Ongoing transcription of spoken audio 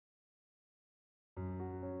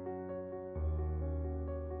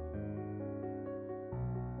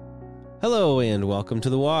Hello and welcome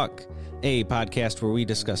to The Walk, a podcast where we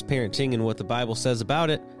discuss parenting and what the Bible says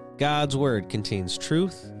about it. God's Word contains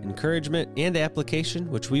truth, encouragement, and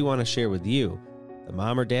application, which we want to share with you, the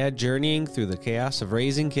mom or dad journeying through the chaos of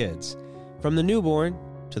raising kids. From the newborn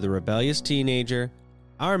to the rebellious teenager,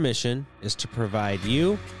 our mission is to provide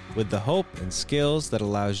you with the hope and skills that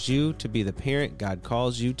allows you to be the parent God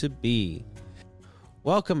calls you to be.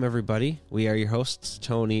 Welcome, everybody. We are your hosts,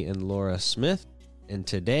 Tony and Laura Smith, and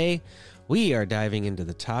today we are diving into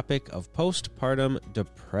the topic of postpartum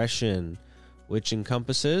depression, which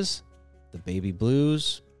encompasses the baby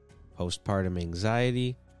blues, postpartum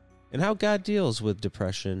anxiety, and how God deals with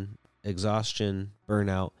depression, exhaustion,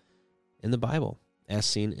 burnout in the Bible, as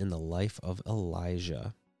seen in the life of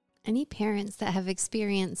Elijah. Any parents that have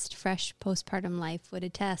experienced fresh postpartum life would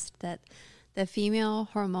attest that the female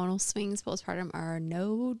hormonal swings postpartum are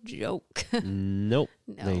no joke. Nope,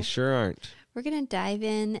 they sure aren't. We're going to dive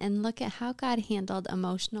in and look at how God handled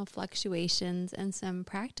emotional fluctuations and some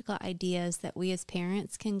practical ideas that we as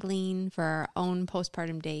parents can glean for our own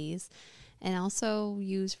postpartum days and also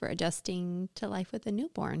use for adjusting to life with a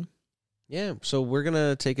newborn. Yeah, so we're going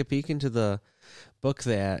to take a peek into the book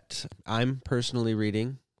that I'm personally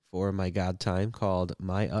reading for my God time called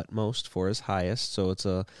My Utmost for His Highest. So it's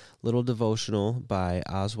a little devotional by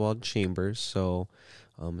Oswald Chambers. So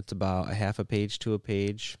it's about a half a page to a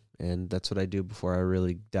page, and that's what I do before I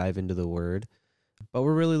really dive into the Word. But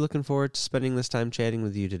we're really looking forward to spending this time chatting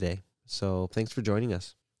with you today. So thanks for joining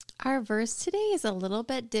us. Our verse today is a little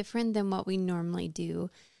bit different than what we normally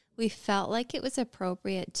do. We felt like it was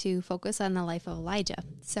appropriate to focus on the life of Elijah.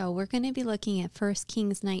 So we're going to be looking at 1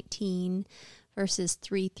 Kings 19, verses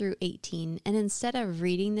 3 through 18. And instead of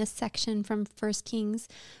reading this section from 1 Kings,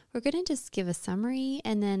 we're going to just give a summary,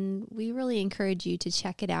 and then we really encourage you to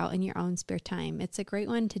check it out in your own spare time. It's a great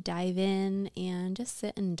one to dive in and just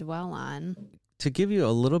sit and dwell on. To give you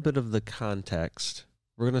a little bit of the context,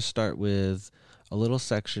 we're going to start with a little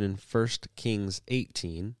section in 1 Kings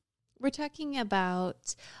 18. We're talking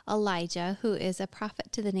about Elijah, who is a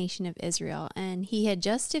prophet to the nation of Israel, and he had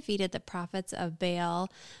just defeated the prophets of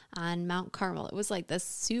Baal on Mount Carmel. It was like this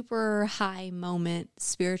super high moment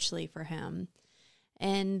spiritually for him.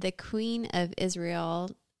 And the queen of Israel,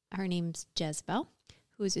 her name's Jezebel,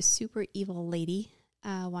 who is a super evil lady,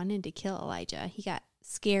 wanted to kill Elijah. He got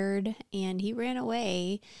scared and he ran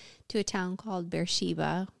away to a town called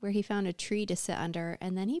Beersheba, where he found a tree to sit under,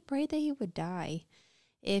 and then he prayed that he would die.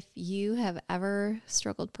 If you have ever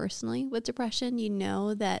struggled personally with depression, you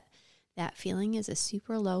know that that feeling is a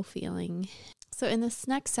super low feeling. So in this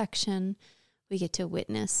next section, we get to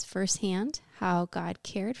witness firsthand how God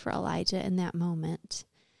cared for Elijah in that moment.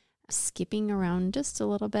 Skipping around just a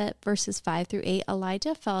little bit, verses 5 through 8,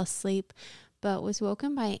 Elijah fell asleep, but was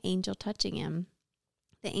woken by an angel touching him.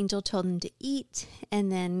 The angel told him to eat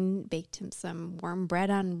and then baked him some warm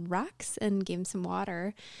bread on rocks and gave him some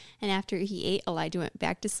water. And after he ate, Elijah went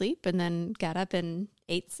back to sleep and then got up and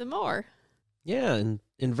ate some more. Yeah, and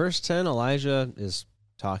in verse 10, Elijah is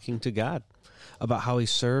talking to God about how he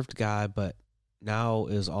served God, but now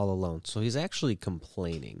is all alone. So he's actually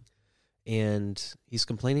complaining. And he's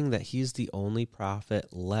complaining that he's the only prophet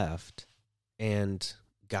left. And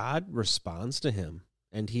God responds to him.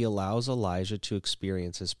 And he allows Elijah to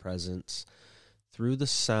experience his presence through the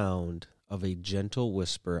sound of a gentle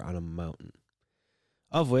whisper on a mountain,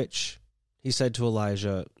 of which he said to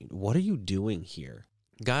Elijah, "What are you doing here?"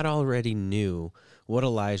 God already knew what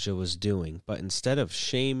Elijah was doing, but instead of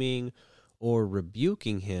shaming or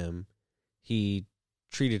rebuking him, he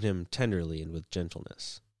treated him tenderly and with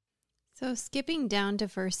gentleness. So skipping down to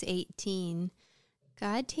verse 18,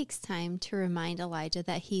 God takes time to remind Elijah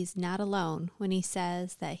that he's not alone when he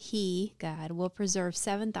says that he, God, will preserve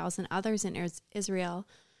 7,000 others in Israel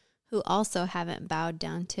who also haven't bowed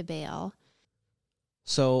down to Baal.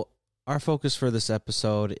 So our focus for this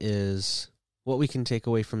episode is what we can take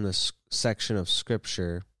away from this section of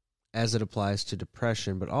Scripture as it applies to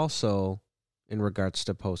depression, but also in regards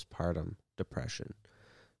to postpartum depression.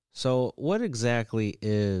 So what exactly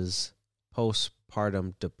is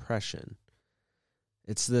postpartum depression?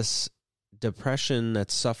 It's this depression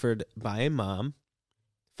that's suffered by a mom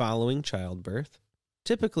following childbirth,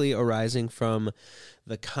 typically arising from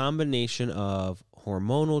the combination of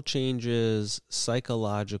hormonal changes,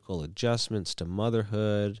 psychological adjustments to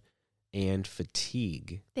motherhood, and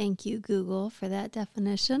fatigue. Thank you, Google, for that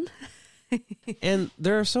definition. And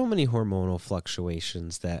there are so many hormonal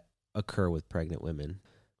fluctuations that occur with pregnant women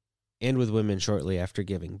and with women shortly after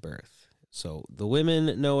giving birth. So the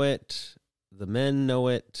women know it, the men know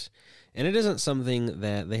it, and it isn't something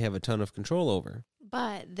that they have a ton of control over.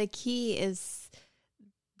 But the key is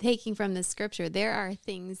taking from the scripture, there are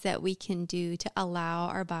things that we can do to allow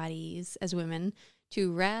our bodies as women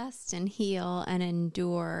to rest and heal and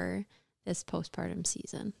endure this postpartum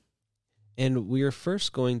season. And we are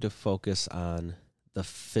first going to focus on the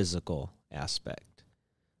physical aspect.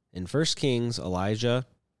 In 1 Kings, Elijah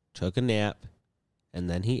took a nap, and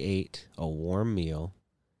then he ate a warm meal.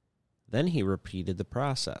 Then he repeated the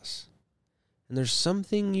process. And there's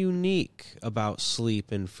something unique about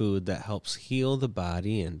sleep and food that helps heal the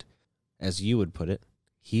body and, as you would put it,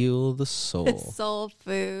 heal the soul. Soul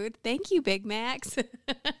food. Thank you, Big Macs.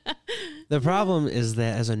 The problem is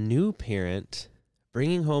that as a new parent,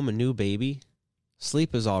 bringing home a new baby,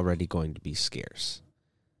 sleep is already going to be scarce.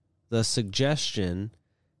 The suggestion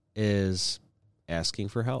is asking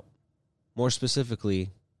for help, more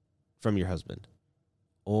specifically from your husband,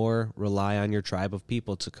 or rely on your tribe of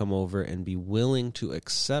people to come over and be willing to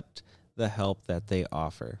accept the help that they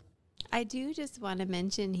offer. I do just want to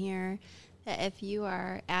mention here that if you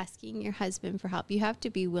are asking your husband for help, you have to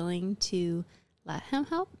be willing to let him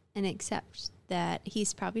help and accept that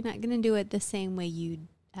he's probably not going to do it the same way you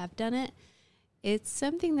have done it. It's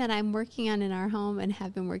something that I'm working on in our home and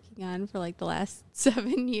have been working on for like the last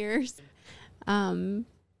 7 years.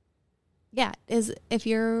 Is if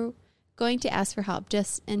you're going to ask for help,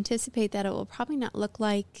 just anticipate that it will probably not look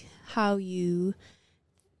like how you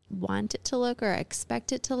want it to look or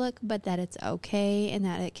expect it to look, but that it's okay and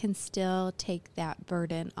that it can still take that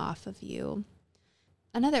burden off of you.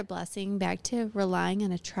 Another blessing, back to relying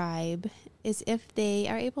on a tribe, is if they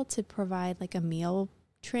are able to provide like a meal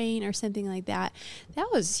train or something like that.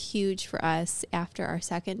 That was huge for us after our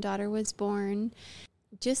second daughter was born.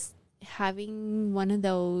 Just having one of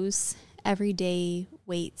those everyday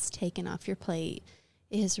weights taken off your plate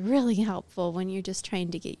is really helpful when you're just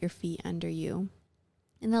trying to get your feet under you.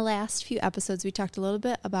 In the last few episodes, we talked a little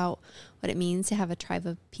bit about what it means to have a tribe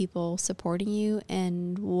of people supporting you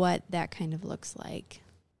and what that kind of looks like.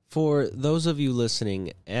 For those of you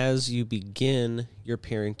listening, as you begin your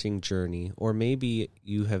parenting journey, or maybe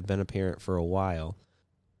you have been a parent for a while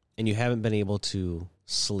and you haven't been able to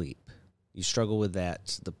sleep, you struggle with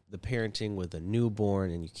that, the parenting with a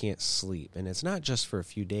newborn, and you can't sleep. And it's not just for a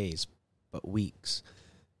few days, but weeks.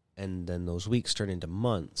 And then those weeks turn into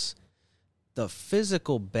months. The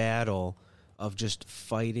physical battle of just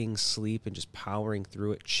fighting sleep and just powering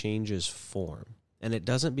through it changes form. And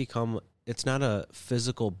it's not a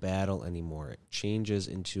physical battle anymore. It changes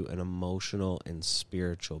into an emotional and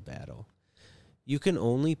spiritual battle. You can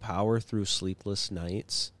only power through sleepless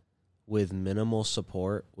nights with minimal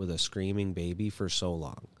support with a screaming baby for so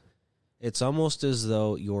long. It's almost as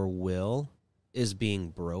though your will is being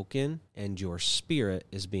broken and your spirit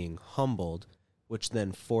is being humbled, which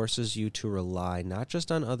then forces you to rely not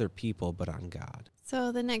just on other people, but on God.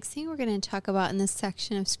 So the next thing we're going to talk about in this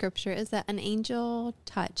section of scripture is that an angel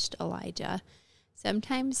touched Elijah.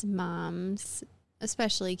 Sometimes moms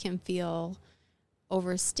especially can feel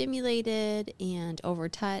overstimulated and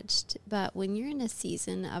overtouched, but when you're in a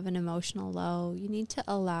season of an emotional low, you need to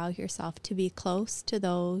allow yourself to be close to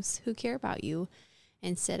those who care about you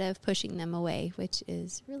instead of pushing them away, which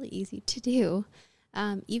is really easy to do.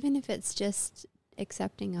 Even if it's just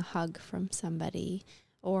accepting a hug from somebody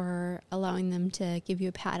or allowing them to give you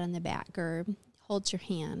a pat on the back or hold your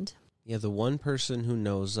hand. Yeah, the one person who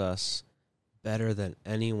knows us better than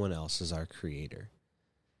anyone else is our Creator,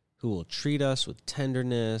 who will treat us with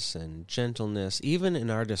tenderness and gentleness, even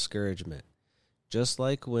in our discouragement. Just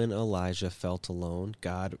like when Elijah felt alone,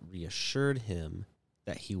 God reassured him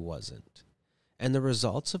that he wasn't. And the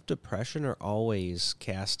results of depression are always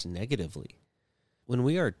cast negatively. When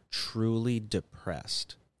we are truly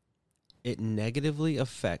depressed, it negatively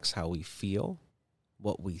affects how we feel,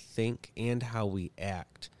 what we think, and how we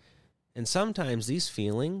act. And sometimes these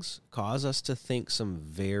feelings cause us to think some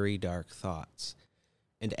very dark thoughts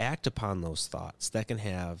and act upon those thoughts that can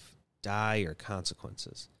have dire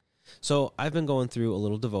consequences. So I've been going through a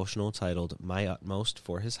little devotional titled My Utmost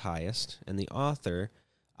for His Highest, and the author,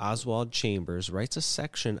 Oswald Chambers, writes a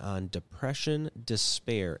section on depression,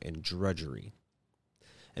 despair, and drudgery.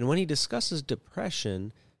 And when he discusses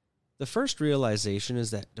depression, the first realization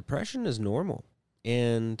is that depression is normal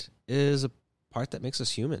and is a part that makes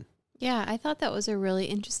us human. Yeah, I thought that was a really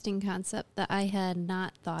interesting concept that I had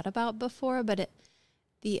not thought about before, but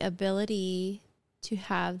the ability to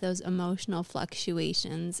have those emotional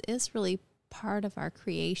fluctuations is really part of our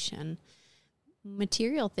creation.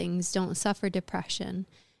 Material things don't suffer depression.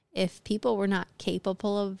 if people were not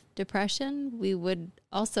capable of depression, we would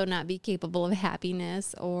also not be capable of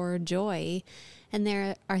happiness or joy. And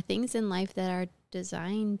there are things in life that are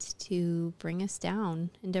designed to bring us down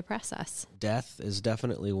and depress us. Death is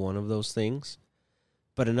definitely one of those things.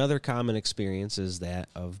 But another common experience is that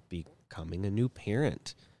of becoming a new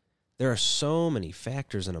parent. There are so many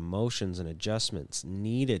factors and emotions and adjustments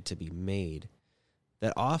needed to be made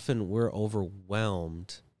that often we're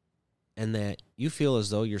overwhelmed, and that you feel as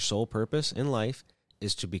though your sole purpose in life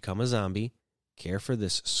is to become a zombie, care for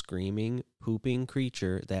this screaming, pooping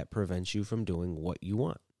creature that prevents you from doing what you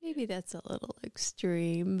want. Maybe that's a little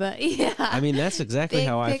extreme, but yeah. I mean, that's exactly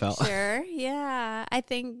how I felt. Yeah. I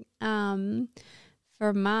think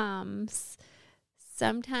for moms,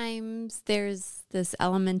 sometimes there's this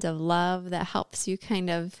element of love that helps you kind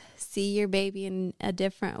of see your baby in a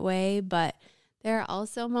different way, but there are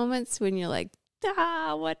also moments when you're like,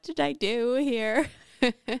 what did I do here?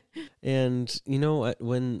 And you know what?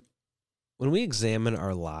 When we examine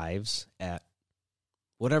our lives at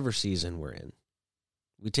whatever season we're in,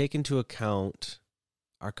 we take into account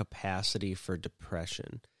our capacity for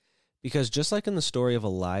depression. Because just like in the story of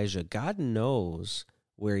Elijah, God knows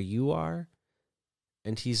where you are,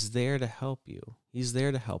 and he's there to help you. He's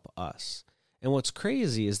there to help us. And what's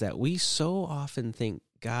crazy is that we so often think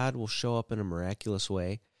God will show up in a miraculous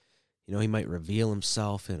way. You know, he might reveal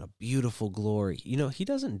himself in a beautiful glory. You know, he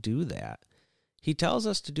doesn't do that. He tells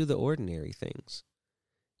us to do the ordinary things.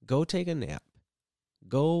 Go take a nap.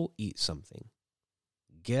 Go eat something.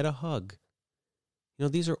 Get a hug. You know,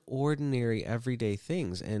 these are ordinary, everyday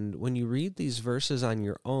things. And when you read these verses on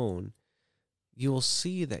your own, you will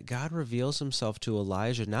see that God reveals himself to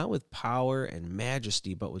Elijah not with power and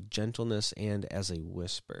majesty, but with gentleness and as a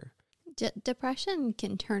whisper. Depression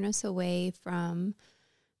can turn us away from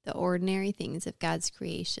the ordinary things of God's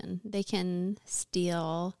creation. They can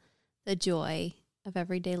steal the joy of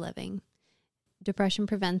everyday living. Depression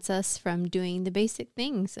prevents us from doing the basic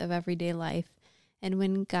things of everyday life. And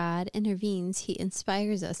when God intervenes, he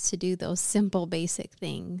inspires us to do those simple, basic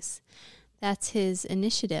things. That's his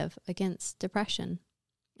initiative against depression.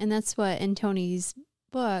 And that's what in Tony's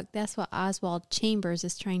book, that's what Oswald Chambers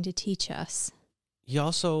is trying to teach us. He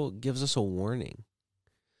also gives us a warning.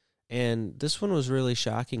 And this one was really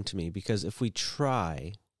shocking to me, because if we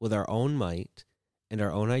try with our own might and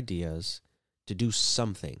our own ideas to do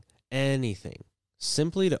something, anything,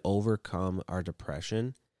 simply to overcome our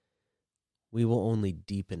depression, we will only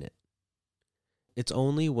deepen it. It's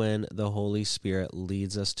only when the Holy Spirit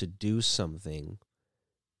leads us to do something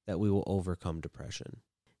that we will overcome depression.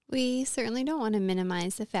 We certainly don't want to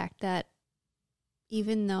minimize the fact that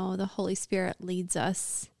even though the Holy Spirit leads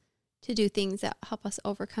us to do things that help us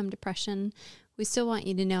overcome depression, we still want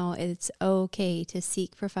you to know it's okay to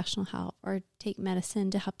seek professional help or take medicine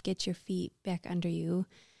to help get your feet back under you.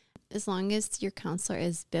 As long as your counselor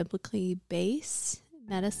is biblically based,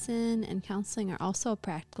 medicine and counseling are also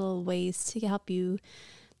practical ways to help you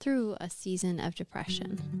through a season of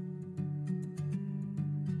depression.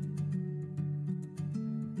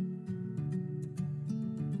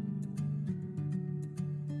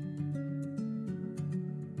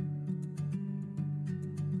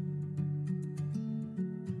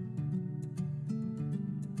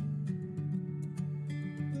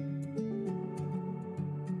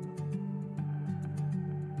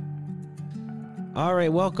 All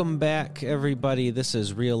right, welcome back, everybody. This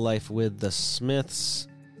is Real Life with the Smiths,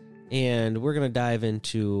 and we're going to dive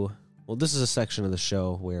into, well, this is a section of the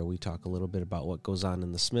show where we talk a little bit about what goes on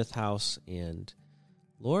in the Smith house, and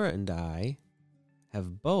Laura and I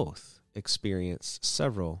have both experienced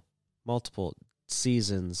multiple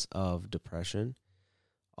seasons of depression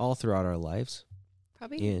all throughout our lives.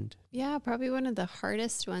 Probably one of the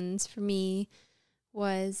hardest ones for me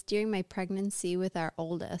was during my pregnancy with our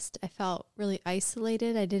oldest. I felt really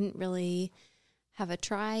isolated. I didn't really have a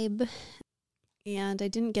tribe, and I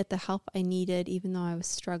didn't get the help I needed, even though I was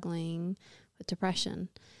struggling with depression.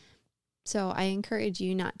 So I encourage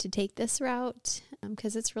you not to take this route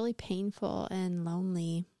because it's really painful and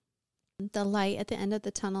lonely. The light at the end of the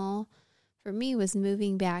tunnel for me was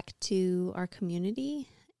moving back to our community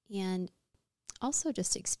and also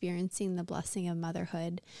just experiencing the blessing of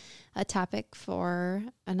motherhood, a topic for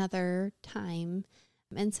another time.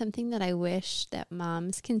 And something that I wish that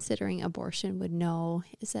moms considering abortion would know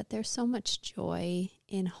is that there's so much joy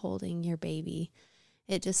in holding your baby.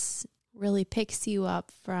 It just really picks you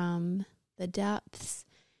up from the depths,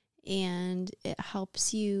 and it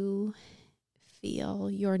helps you feel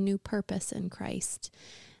your new purpose in Christ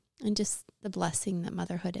and just the blessing that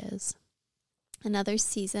motherhood is. Another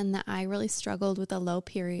season that I really struggled with a low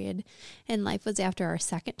period in life was after our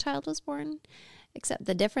second child was born. Except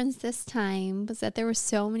the difference this time was that there were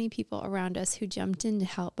so many people around us who jumped in to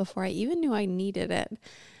help before I even knew I needed it.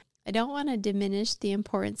 I don't want to diminish the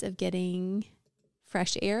importance of getting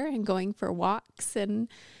fresh air and going for walks and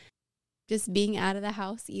just being out of the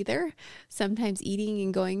house either. Sometimes eating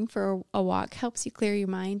and going for a walk helps you clear your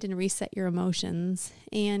mind and reset your emotions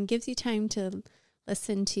and gives you time to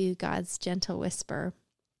listen to God's gentle whisper.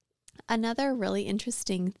 Another really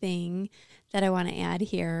interesting thing that I want to add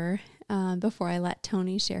here before I let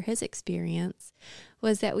Tony share his experience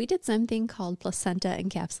was that we did something called placenta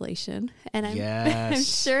encapsulation. And I'm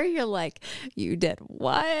sure you're like, you did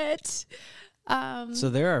what? So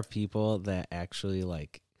there are people that actually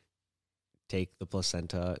like take the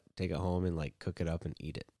placenta, take it home and like cook it up and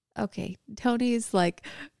eat it. Okay. Tony's like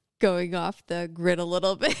going off the grid a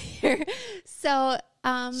little bit here. So,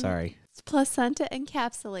 sorry. Placenta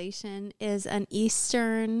encapsulation is an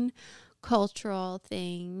Eastern cultural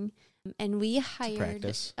thing. And we hired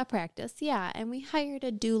a practice. Yeah. And we hired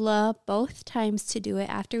a doula both times to do it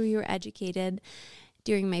after we were educated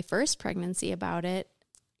during my first pregnancy about it.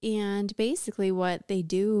 And basically what they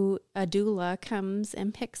do, a doula comes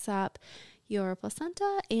and picks up your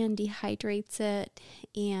placenta and dehydrates it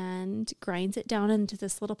and grinds it down into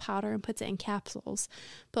this little powder and puts it in capsules.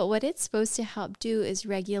 But what it's supposed to help do is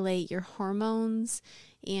regulate your hormones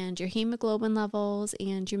and your hemoglobin levels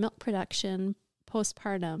and your milk production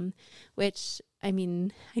postpartum, which, I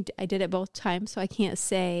mean, I did it both times, so I can't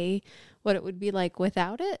say what it would be like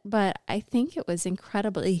without it, but I think it was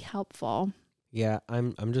incredibly helpful. Yeah,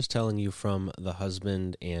 I'm just telling you from the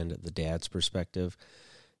husband and the dad's perspective.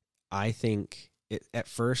 I think at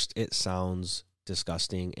first it sounds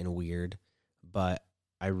disgusting and weird, but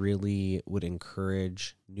I really would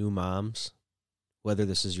encourage new moms, whether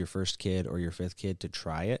this is your first kid or your fifth kid, to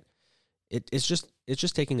try it. It's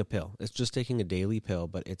just taking a pill. It's just taking a daily pill,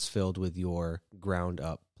 but it's filled with your ground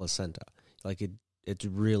up placenta. Like it's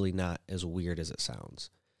really not as weird as it sounds.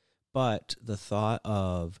 But the thought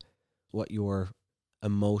of what your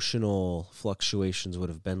emotional fluctuations would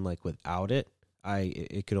have been like without it,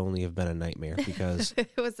 it could only have been a nightmare because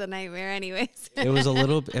it was a nightmare anyways. It was a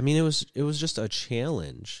little, I mean, it was just a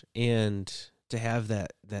challenge, and to have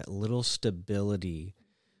that little stability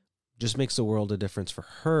just makes the world a difference for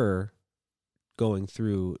her going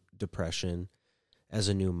through depression as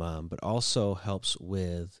a new mom, but also helps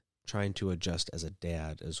with trying to adjust as a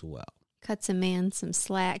dad as well. Cuts a man some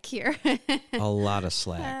slack here. A lot of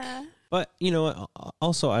slack. But, you know,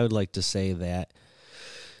 also I would like to say that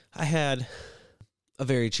I had a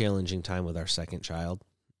very challenging time with our second child.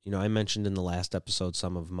 You know, I mentioned in the last episode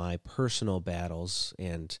some of my personal battles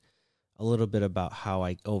and a little bit about how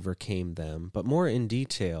I overcame them, but more in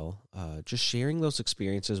detail, just sharing those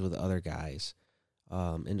experiences with other guys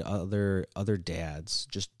and other dads,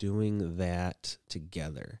 just doing that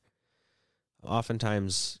together.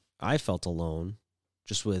 Oftentimes, I felt alone,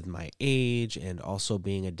 just with my age and also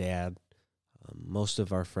being a dad. Most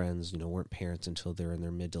of our friends, you know, weren't parents until they're in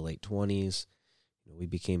their mid to late 20s. You know, we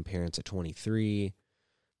became parents at 23.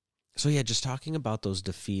 So yeah, just talking about those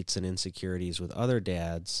defeats and insecurities with other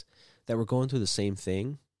dads that were going through the same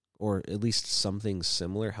thing, or at least something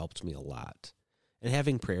similar, helped me a lot. And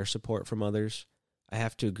having prayer support from others, I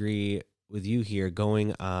have to agree with you here,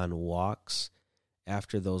 going on walks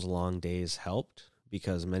after those long days helped,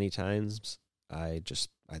 because many times I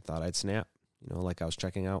thought I'd snap, you know, like I was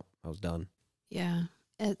checking out, I was done. Yeah.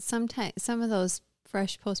 Sometimes some of those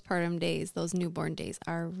fresh postpartum days, those newborn days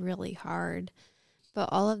are really hard. But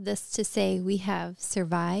all of this to say we have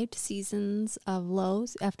survived seasons of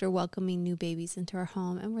lows after welcoming new babies into our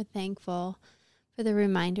home, and we're thankful for the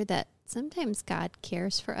reminder that sometimes God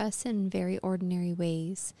cares for us in very ordinary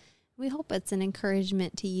ways. We hope it's an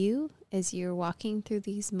encouragement to you as you're walking through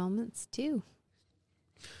these moments too.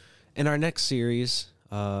 And our next series,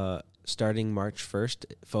 starting March 1st,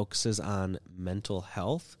 focuses on mental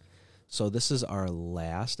health. So this is our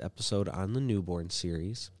last episode on the newborn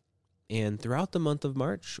series. And throughout the month of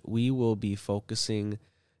March, we will be focusing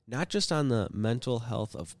not just on the mental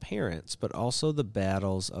health of parents, but also the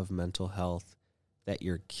battles of mental health that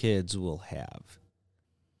your kids will have.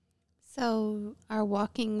 So our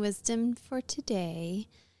walking wisdom for today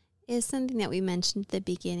is something that we mentioned at the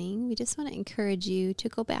beginning. We just want to encourage you to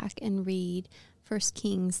go back and read 1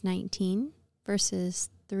 Kings 19, verses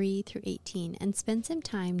 3 through 18, and spend some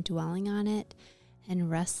time dwelling on it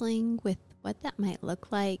and wrestling with what that might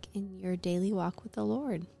look like in your daily walk with the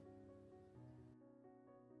Lord.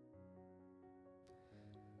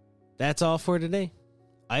 That's all for today.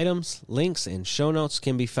 Items, links, and show notes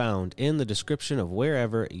can be found in the description of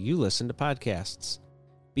wherever you listen to podcasts.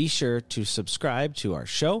 Be sure to subscribe to our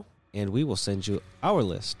show, and we will send you our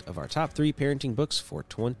list of our top 3 parenting books for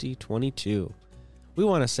 2022. We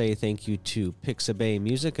want to say thank you to Pixabay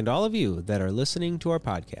Music and all of you that are listening to our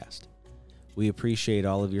podcast. We appreciate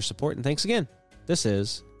all of your support, and thanks again. This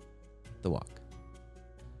is The Walk.